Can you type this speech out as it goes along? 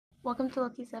Welcome to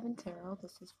Lucky 7 Tarot.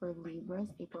 This is for Libras,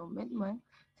 April mid-month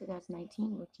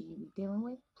 2019. What can you be dealing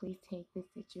with? Please take this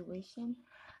situation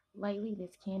lightly.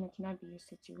 This can or cannot be your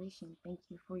situation. Thank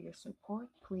you for your support.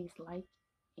 Please like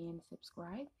and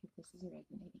subscribe if this is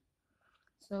resonating.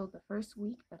 So the first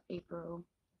week of April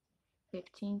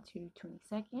 15th to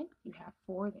 22nd, you have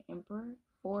 4, the Emperor,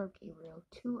 4 of Gabriel,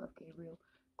 2 of Gabriel,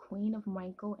 Queen of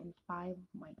Michael, and 5 of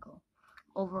Michael.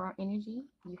 Overall energy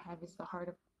you have is the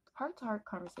heart-to-heart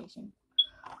conversation.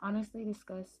 Honestly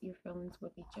discuss your feelings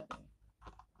with each other.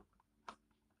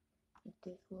 If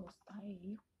this will stay.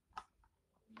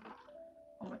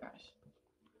 Oh my gosh.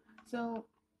 So,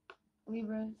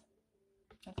 Libras,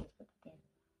 I just put it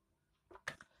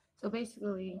there. So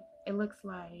basically, it looks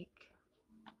like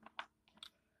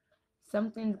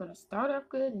something's going to start off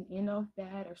good and end off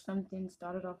bad, or something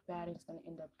started off bad and it's going to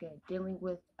end up good. Dealing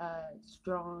with a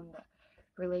strong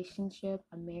relationship,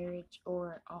 a marriage,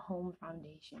 or a home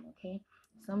foundation, okay?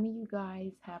 Some of you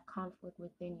guys have conflict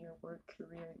within your work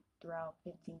career throughout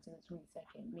 15th to the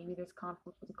 22nd. Maybe there's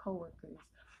conflict with the coworkers,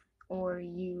 or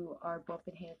you are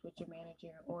bumping heads with your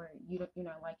manager, or you're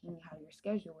not liking how your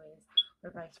schedule is,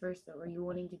 or vice versa, or you're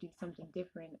wanting to do something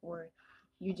different, or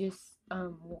you just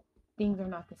things are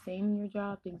not the same in your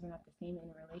job, things are not the same in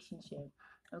a relationship.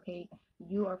 Okay,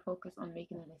 you are focused on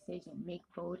making a decision. Make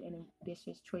bold and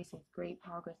ambitious choices. Great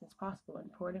progress is possible.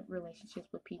 Important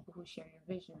relationships with people who share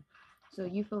your vision. So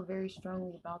you feel very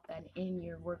strongly about that in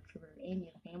your work career, in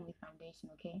your family foundation.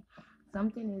 Okay,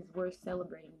 something is worth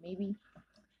celebrating. Maybe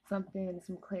something,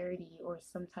 some clarity or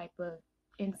some type of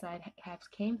insight has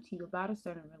came to you about a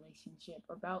certain relationship,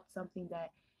 or about something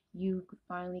that you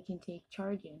finally can take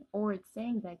charge in, or it's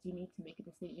saying that you need to make a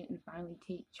decision and finally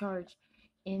take charge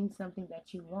in something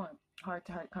that you want.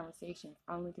 Heart-to-heart conversations.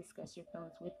 Only discuss your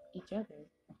feelings with each other.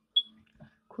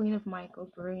 Queen of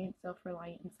Michael, brilliant,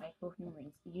 self-reliant, insightful,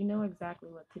 humorous. You know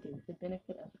exactly what to do. The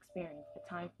benefit of experience. A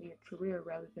time for your career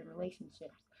rather than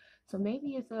relationships. So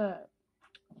maybe it's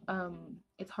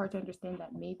hard to understand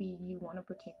that maybe you want a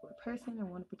particular person or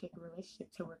want a particular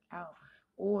relationship to work out,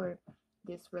 or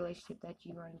this relationship that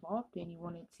you are involved in, you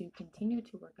want it to continue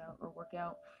to work out or work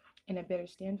out in a better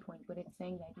standpoint, but it's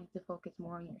saying that you need to focus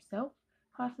more on yourself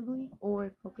possibly,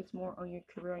 or focus more on your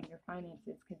career and your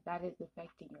finances, because that is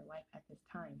affecting your life at this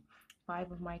time.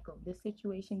 5 of Michael, this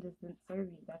situation doesn't serve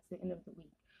you. That's the end of the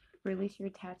week. Release your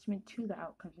attachment to the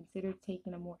outcome. Consider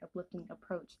taking a more uplifting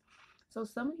approach. So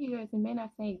some of you guys, it may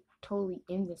not say totally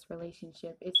end this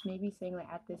relationship. It's maybe saying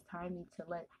that at this time you need to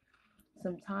let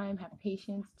some time, have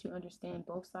patience to understand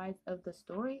both sides of the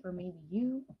story, or maybe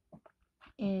you,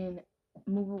 and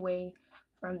move away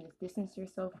from this. Distance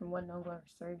yourself from what no longer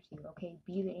serves you, okay?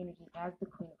 Be the energy as the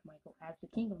Queen of Michael, as the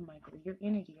King of Michael. Your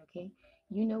energy, okay?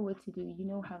 You know what to do. You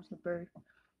know how to birth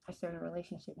a certain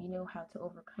relationship. You know how to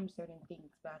overcome certain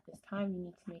things. But at this time, you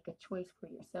need to make a choice for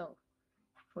yourself,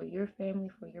 for your family,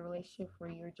 for your relationship, for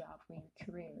your job, for your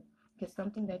career. Because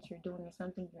something that you're doing or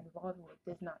something you're involved with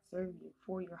does not serve you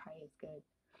for your highest good.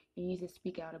 You need to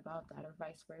speak out about that, or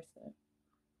vice versa.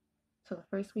 So the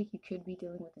first week you could be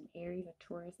dealing with an Aries, a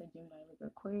Taurus, a Gemini, Libra,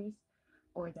 Aquarius,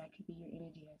 or that could be your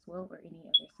energy as well, or any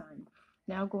other sign.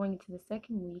 Now going into the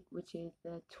second week, which is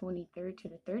the 23rd to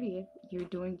the 30th, you're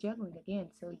doing juggling again.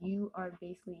 So you are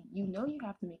basically, you know you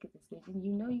have to make a decision.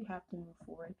 You know you have to move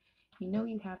forward. You know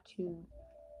you have to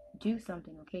do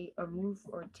something, okay, or move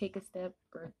or take a step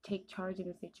or take charge of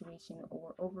a situation,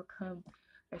 or overcome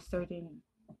a certain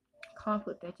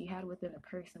conflict that you had within a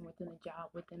person, within a job,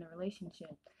 within a relationship,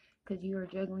 because you are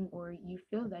juggling, or you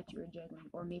feel that you are juggling,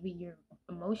 or maybe your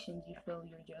emotions, you feel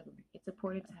you're juggling. It's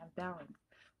important to have balance.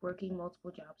 Working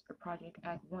multiple jobs or projects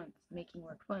at once, making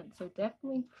work fun. So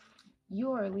definitely,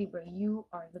 you are a Libra. You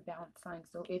are the balance sign.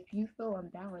 So if you feel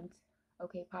unbalanced,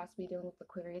 okay, possibly dealing with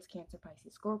Aquarius, Cancer,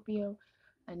 Pisces, Scorpio,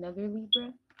 another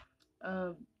Libra,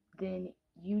 um, then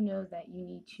you know that you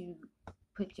need to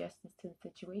put justice to the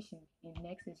situation. And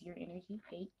next is your energy,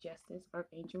 8, justice,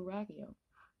 Archangel Raphael.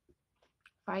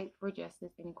 Fight for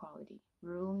justice and equality.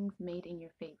 Rulings made in your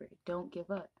favor. Don't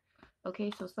give up.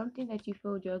 Okay, so something that you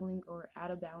feel juggling or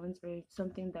out of balance, or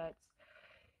something that's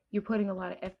you're putting a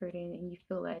lot of effort in and you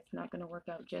feel that it's not going to work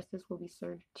out, justice will be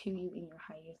served to you in your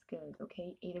highest good.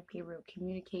 Okay, 8 of Gabriel,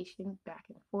 communication, back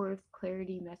and forth,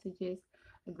 clarity, messages,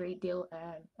 a great deal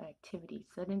of activity,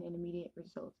 sudden and immediate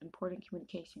results, important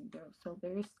communication. So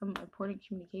there is some important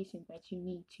communication that you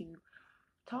need to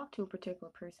talk to a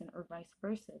particular person, or vice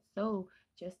versa, so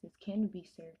justice can be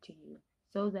served to you,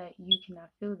 so that you cannot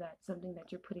feel that something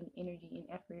that you're putting energy and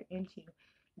effort into,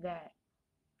 that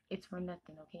it's for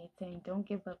nothing. Okay, it's saying don't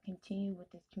give up, continue with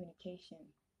this communication.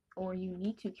 or you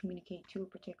need to communicate to a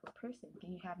particular person.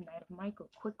 Then you have Knight of Michael,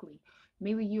 quickly.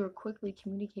 Maybe you are quickly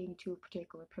communicating to a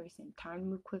particular person. Time to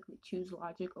move quickly. Choose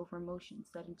logic over emotions.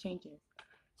 Sudden changes.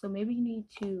 So maybe you need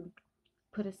to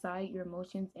put aside your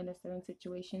emotions in a certain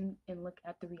situation and look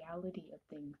at the reality of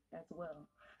things as well.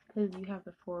 Because you have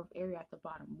the Four of Air at the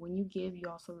bottom. When you give, you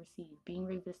also receive. Being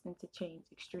resistant to change.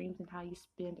 Extremes in how you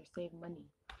spend or save money.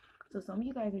 So some of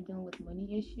you guys are dealing with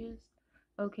money issues,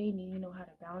 okay, needing to know how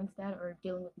to balance that, or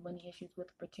dealing with money issues with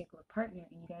a particular partner,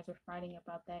 and you guys are fighting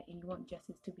about that, and you want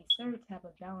justice to be served, to have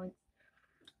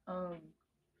um,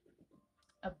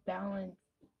 a balanced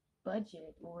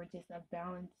budget, or just a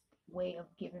balanced way of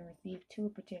give and receive to a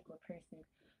particular person.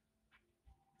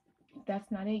 If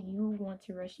that's not it, you want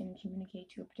to rush in and communicate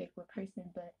to a particular person,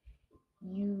 but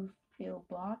you feel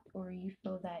blocked, or you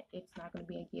feel that it's not going to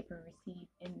be a give and receive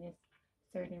in this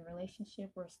certain relationship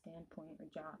or standpoint or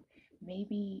job.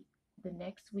 Maybe the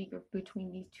next week or between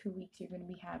these 2 weeks you're going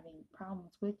to be having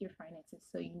problems with your finances,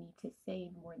 so you need to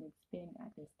save more than spend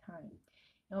at this time.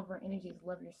 And over energy is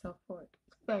love yourself first.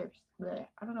 Blech.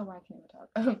 I don't know why I can't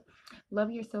even talk.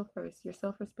 Love yourself first. Your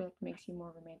self-respect makes you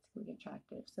more romantically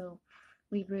attractive. So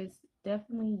Libras,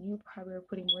 definitely you probably are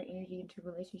putting more energy into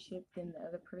a relationship than the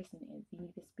other person is. You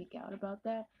need to speak out about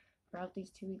that. Throughout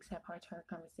these 2 weeks, have heart-to-heart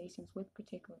conversations with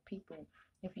particular people.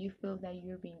 If you feel that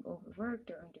you're being overworked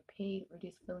or underpaid, or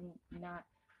just feeling not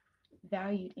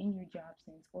valued in your job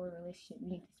sense or relationship, you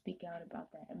need to speak out about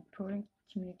that. Important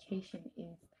communication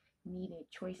is needed.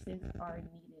 Choices are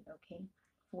needed, okay,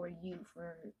 for you,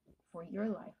 for your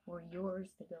life, for your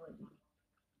stability.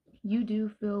 You do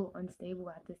feel unstable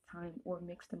at this time, or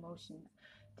mixed emotions,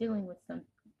 dealing with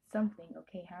something,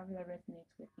 okay, however that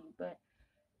resonates with you. But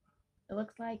it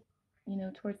looks like,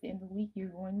 towards the end of the week, you're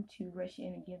going to rush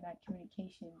in and give that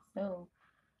communication. So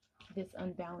this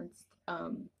unbalanced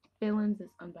feelings, this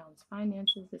unbalanced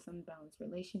finances, this unbalanced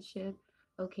relationship,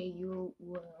 okay, you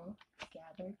will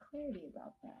gather clarity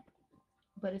about that.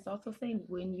 But it's also saying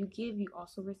when you give, you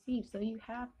also receive. So you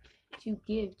have to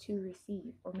give to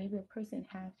receive, or maybe a person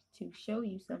has to show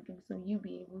you something so you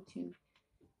be able to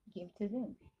give to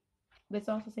them. But it's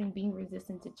also saying being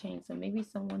resistant to change. So maybe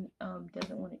someone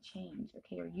doesn't want to change,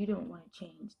 okay, or you don't want to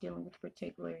change, dealing with a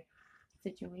particular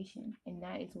situation, and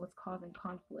that is what's causing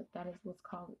conflict. That is what's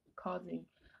causing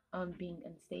being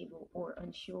unstable or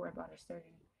unsure about a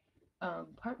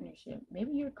certain partnership.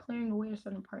 Maybe you're clearing away a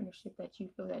certain partnership that you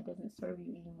feel that doesn't serve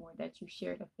you anymore, that you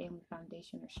shared a family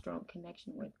foundation or strong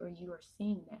connection with, or you are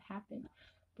seeing that happen.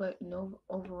 But no,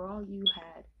 overall, you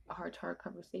had a heart-to-heart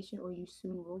conversation, or you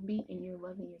soon will be, and you're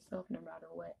loving yourself no matter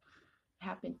what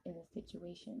happens in the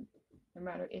situation, no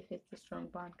matter if it's a strong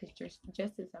bond, because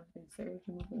justice has been served.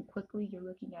 You're moving quickly. You're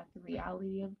looking at the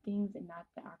reality of things and not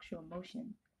the actual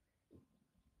emotion,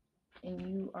 and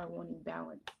you are wanting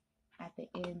balance at the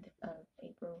end of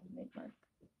April, mid-month.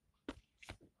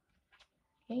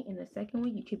 Okay, in the second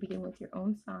week, you could be dealing with your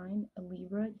own sign, a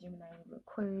Libra, Gemini, Libra,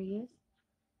 Aquarius,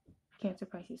 Cancer,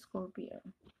 Pisces, Scorpio.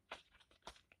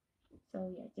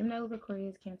 So yeah, Gemini, Libra,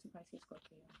 Aquarius, Cancer, Pisces,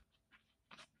 Scorpio.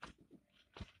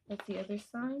 Let's see other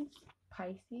signs.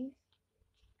 Pisces.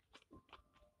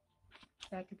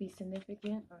 That could be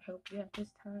significant or help you at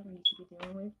this time, and you should be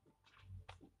dealing with.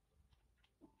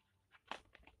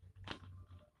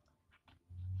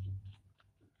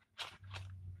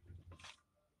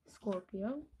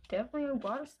 Scorpio. Definitely a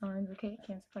water signs, okay?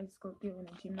 Cancer, Pisces, Scorpio, and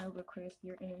a Gemini, Libra, Aquarius,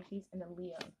 your energies, and a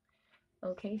Leo.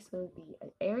 Okay, so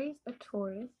the Aries, a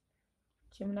Taurus,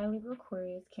 Gemini, Libra,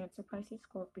 Aquarius, Cancer, Pisces,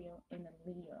 Scorpio, and a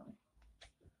Leo.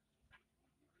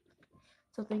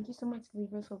 So thank you so much,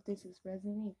 Libras. Hope this is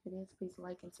resonating. If it is, please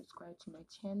like and subscribe to my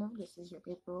channel. This is your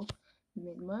April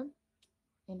mid-month,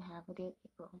 and have a good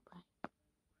April. Bye.